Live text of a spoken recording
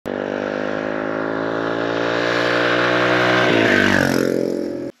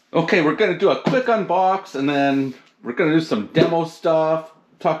Okay, we're going to do a quick unbox and then we're going to do some demo stuff,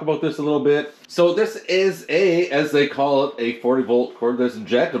 talk about this a little bit. So this is a, as they call it, a 40 volt cordless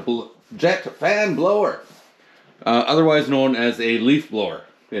jet fan blower. Otherwise known as a leaf blower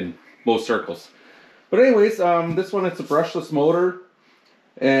in most circles. But anyways, this one, it's a brushless motor.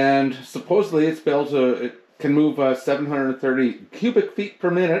 And supposedly it's it can move 730 cubic feet per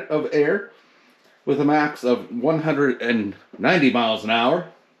minute of air with a max of 190 miles an hour.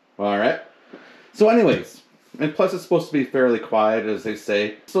 Alright. So anyways, and plus it's supposed to be fairly quiet, as they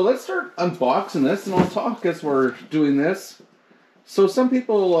say. So let's start unboxing this, and I'll talk as we're doing this. So some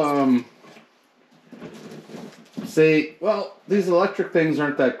people say, well, these electric things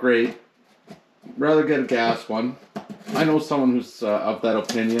aren't that great. Rather get a gas one. I know someone who's of that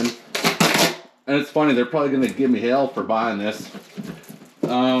opinion. And it's funny, they're probably going to give me hell for buying this.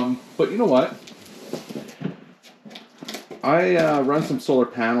 But you know what? I run some solar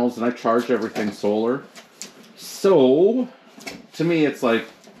panels and I charge everything solar. So, to me it's like,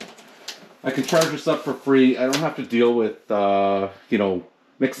 I can charge this up for free. I don't have to deal with, you know,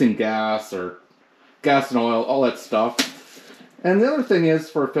 mixing gas or gas and oil, all that stuff. And the other thing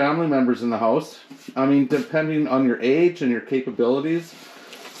is, for family members in the house, I mean, depending on your age and your capabilities,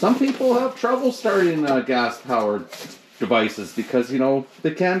 some people have trouble starting gas-powered devices because, you know,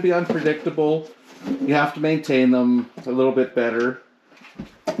 they can be unpredictable. You have to maintain them a little bit better.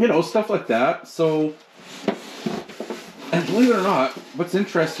 You know, stuff like that. So, and believe it or not, what's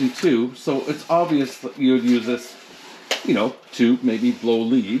interesting too, so it's obvious that you would use this, you know, to maybe blow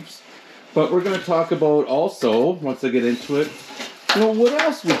leaves. But we're going to talk about also, once I get into it, you know, what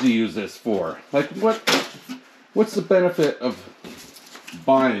else would you use this for? Like, what's the benefit of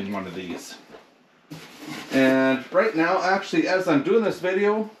buying one of these? And right now, actually, as I'm doing this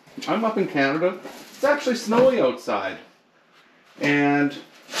video, I'm up in Canada. It's actually snowy outside. And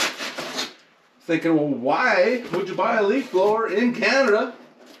thinking, well, why would you buy a leaf blower in Canada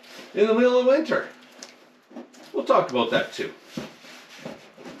in the middle of winter? We'll talk about that too.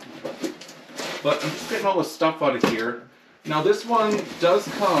 But I'm just getting all the stuff out of here. Now this one does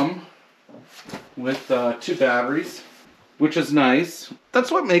come with 2 batteries, which is nice.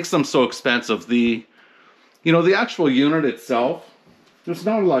 That's what makes them so expensive. You know, the actual unit itself, there's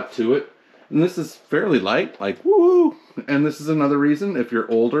not a lot to it. And this is fairly light, like woo! And this is another reason, if you're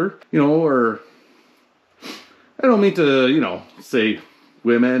older, you know, or I don't mean to, you know, say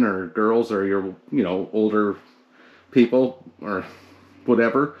women or girls or your, you know, older people or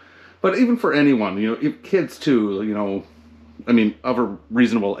whatever. But even for anyone, you know, kids too, you know, I mean, of a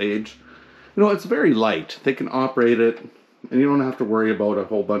reasonable age, you know, it's very light. They can operate it, and you don't have to worry about a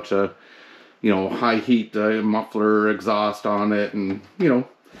whole bunch of, you know, high heat muffler exhaust on it, and, you know,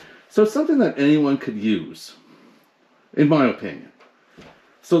 so it's something that anyone could use, in my opinion.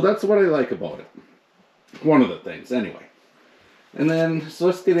 So that's what I like about it. One of the things, anyway. And then, so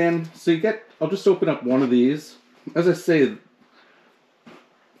let's get in. So you get, I'll just open up one of these. As I say,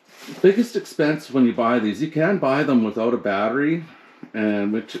 biggest expense when you buy these, you can buy them without a battery,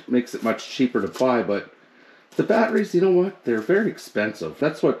 and which makes it much cheaper to buy, but the batteries, you know what, they're very expensive.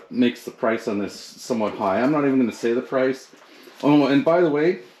 That's what makes the price on this somewhat high. I'm not even going to say the price. Oh, and by the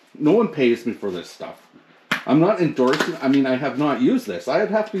way, no one pays me for this stuff. I'm not endorsing, I mean, I have not used this. I'd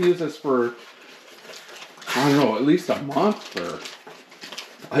have to use this for, I don't know, at least a month, or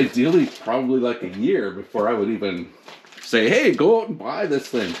ideally probably like a year before I would even say, hey, go out and buy this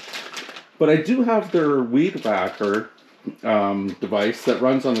thing. But I do have their weed whacker device that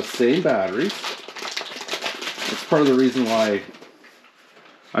runs on the same batteries. It's part of the reason why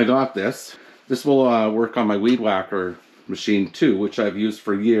I got this. This will work on my weed whacker machine too, which I've used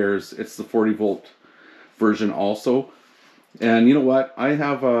for years. It's the 40 volt version also. And you know what? I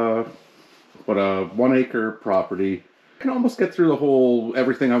have a 1 acre property. I can almost get through the whole,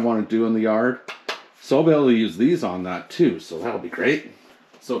 everything I want to do in the yard. So I'll be able to use these on that too, so that'll be great.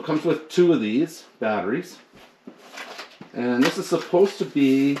 So it comes with 2 of these batteries. And this is supposed to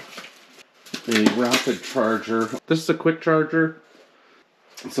be a rapid charger. This is a quick charger.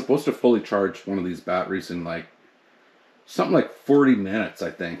 It's supposed to fully charge one of these batteries in like, something like 40 minutes, I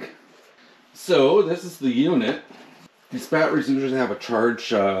think. So this is the unit. These batteries usually have a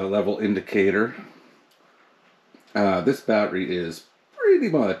charge level indicator. This battery is pretty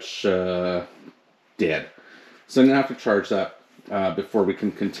much dead. So I'm going to have to charge that before we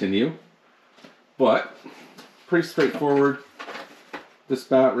can continue. But, pretty straightforward. This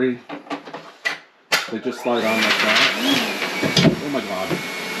battery, they just slide on like that. Oh my god.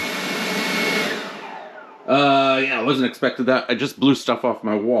 Yeah, I wasn't expecting that. I just blew stuff off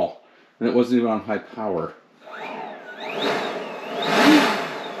my wall. And it wasn't even on high power.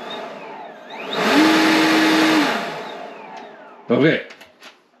 Okay,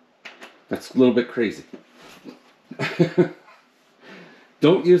 that's a little bit crazy.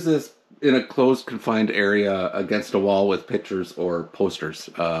 Don't use this in a closed, confined area against a wall with pictures or posters,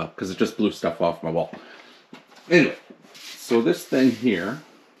 because it just blew stuff off my wall. Anyway, so this thing here,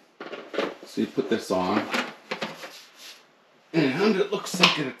 so you put this on, and it looks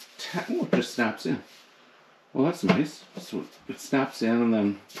like it just snaps in. Well, that's nice. So it snaps in, and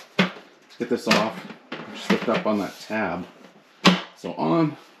then get this off. Just lift up on that tab. So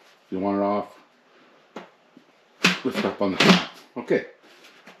on, if you want it off, lift up on the tab. Okay.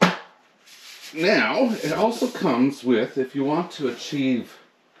 Now, it also comes with, if you want to achieve,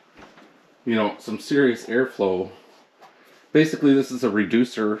 you know, some serious airflow, basically this is a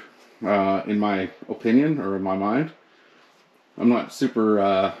reducer, in my opinion, or in my mind. I'm not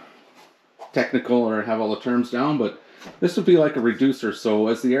super technical or have all the terms down, but this would be like a reducer. So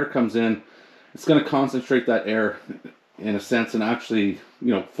as the air comes in, it's going to concentrate that air, in a sense, and actually,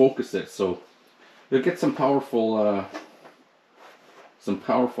 you know, focus it. So you'll get some powerful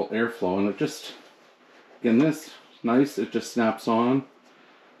airflow, and it just, again, this nice, it just snaps on,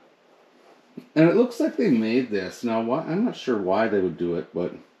 and it looks like they made this. Now, why, I'm not sure why they would do it,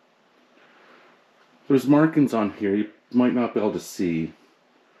 but there's markings on here you might not be able to see.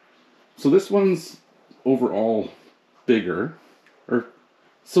 So this one's overall bigger,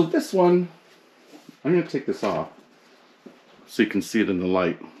 so this one, I'm going to take this off so you can see it in the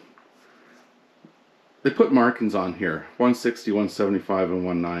light. They put markings on here, 160, 175, and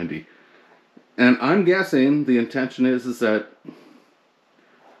 190. And I'm guessing the intention is that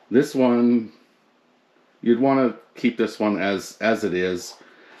this one, you'd want to keep this one as it is,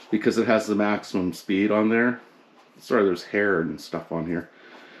 because it has the maximum speed on there. Sorry, there's hair and stuff on here.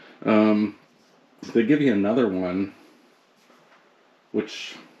 They give you another one,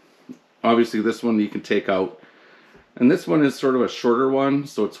 which obviously this one you can take out. And this one is sort of a shorter one,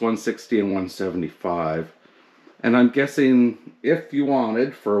 so it's 160 and 175. And I'm guessing if you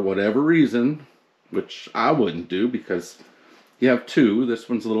wanted, for whatever reason, which I wouldn't do because you have two, this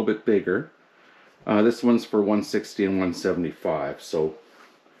one's a little bit bigger. This one's for 160 and 175. So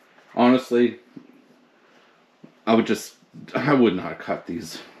honestly, I would not cut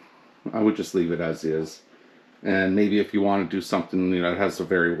these. I would just leave it as is. And maybe if you want to do something, you know, it has a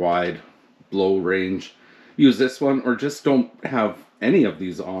very wide blow range, use this one, or just don't have any of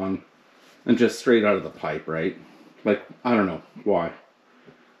these on and just straight out of the pipe, right? Like, I don't know why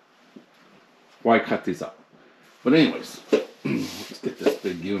cut these up. But anyways, let's get this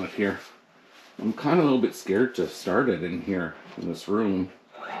big unit here. I'm kind of a little bit scared to start it in here in this room.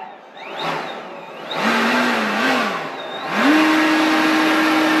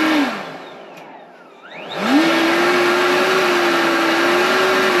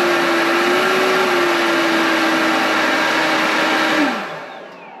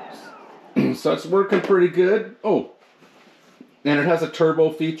 So it's working pretty good. Oh, and it has a turbo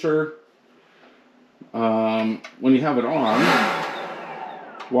feature. When you have it on,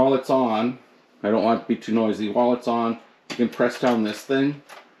 while it's on, I don't want it to be too noisy. While it's on, you can press down this thing,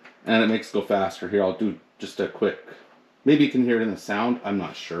 and it makes it go faster. Here, I'll do just a quick. Maybe you can hear it in the sound. I'm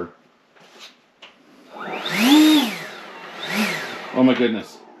not sure. Oh my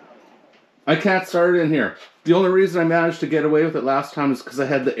goodness. I can't start it in here. The only reason I managed to get away with it last time is because I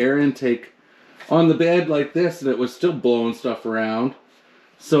had the air intake on the bed like this, and it was still blowing stuff around.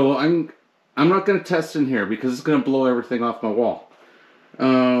 So I'm not going to test in here because it's going to blow everything off my wall.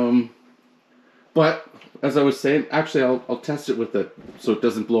 But as I was saying, actually I'll test it with it so it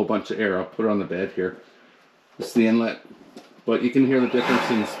doesn't blow a bunch of air. I'll put it on the bed here. This is the inlet, but you can hear the difference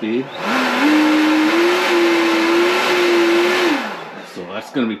in the speed. So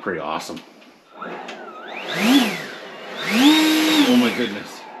that's going to be pretty awesome. Oh my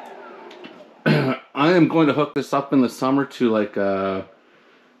goodness. I am going to hook this up in the summer to like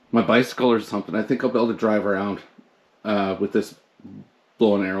my bicycle or something. I think I'll be able to drive around with this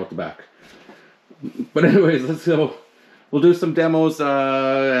blowing air out the back. But anyways, let's go. We'll do some demos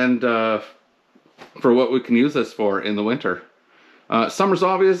and for what we can use this for in the winter. Summer's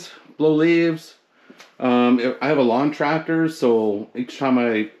obvious, blow leaves. I have a lawn tractor, so each time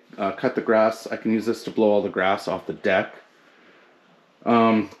I cut the grass, I can use this to blow all the grass off the deck.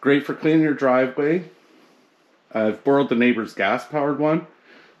 Great for cleaning your driveway. I've borrowed the neighbor's gas-powered one.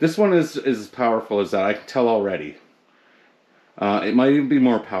 This one is as powerful as that. I can tell already. It might even be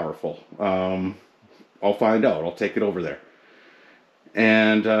more powerful. I'll find out. I'll take it over there.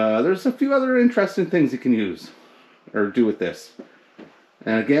 And there's a few other interesting things you can use or do with this.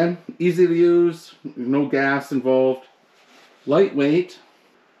 And again, easy to use, no gas involved, lightweight,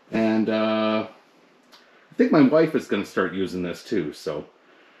 and I think my wife is going to start using this too. So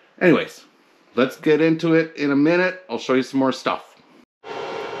anyways, let's get into it in a minute. I'll show you some more stuff.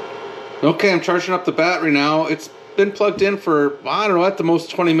 Okay, I'm charging up the battery now. It's been plugged in for, I don't know, at the most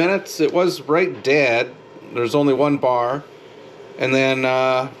 20 minutes. It was right dead. There's only one bar. And then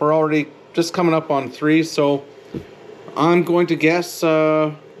we're already just coming up on 3. So I'm going to guess,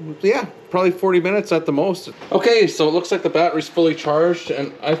 yeah, probably 40 minutes at the most. Okay, so it looks like the battery's fully charged.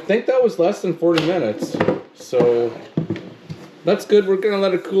 And I think that was less than 40 minutes. So that's good. We're going to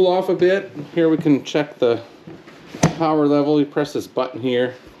let it cool off a bit. Here we can check the power level. You press this button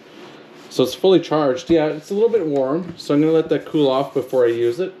here. So it's fully charged. Yeah, it's a little bit warm, so I'm gonna let that cool off before I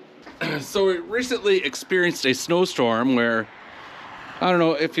use it. So we recently experienced a snowstorm where, I don't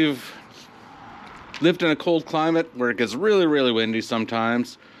know if you've lived in a cold climate where it gets really, really windy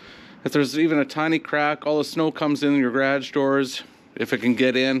sometimes. If there's even a tiny crack, all the snow comes in your garage doors. If it can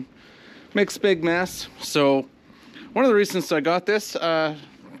get in, makes a big mess. So one of the reasons I got this, to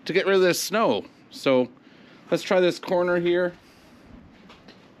get rid of this snow. So let's try this corner here.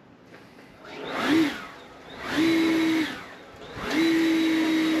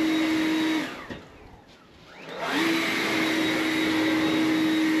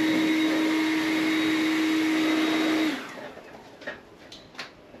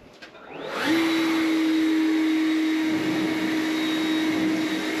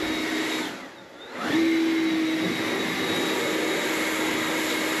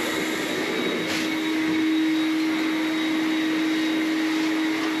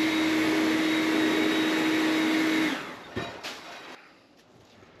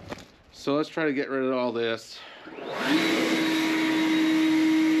 So let's try to get rid of all this.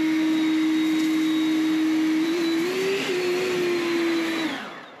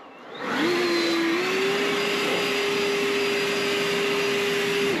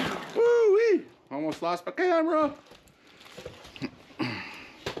 Woo-wee! Almost lost my camera.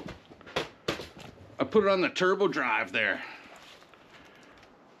 I put it on the turbo drive there.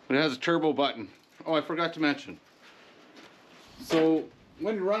 It has a turbo button. Oh, I forgot to mention. So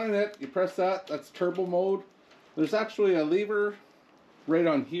when you're running it, you press that, that's turbo mode. There's actually a lever right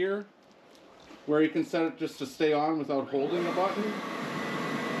on here where you can set it just to stay on without holding the button.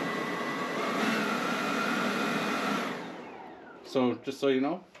 So, just so you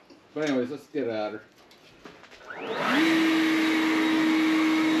know. But anyways, let's get at her.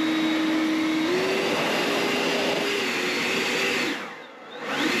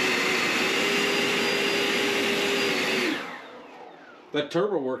 That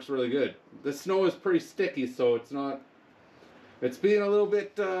turbo works really good. The snow is pretty sticky, so it's not... It's being a little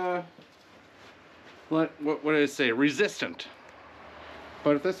bit, what did I say? Resistant.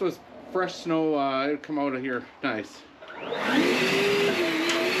 But if this was fresh snow, it'd come out of here nice.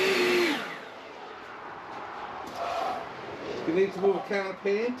 You need to move a can of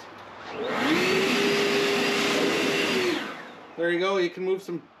paint. There you go. You can move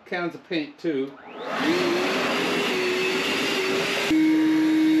some cans of paint too.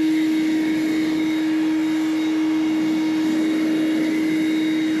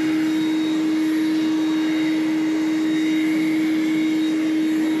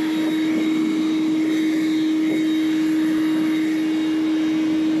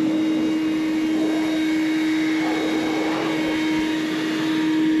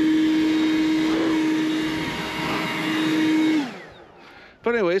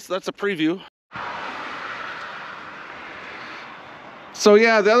 But anyways, that's a preview. So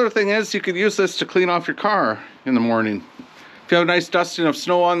yeah, the other thing is you could use this to clean off your car in the morning. If you have a nice dusting of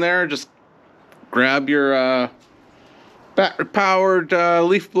snow on there, just grab your battery-powered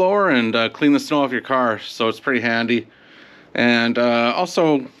leaf blower and clean the snow off your car. So it's pretty handy. And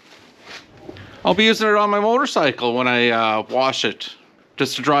also, I'll be using it on my motorcycle when I wash it,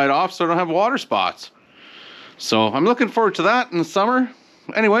 just to dry it off so I don't have water spots. So I'm looking forward to that in the summer.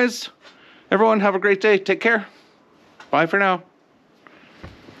 Anyways, everyone have a great day. Take care. Bye for now.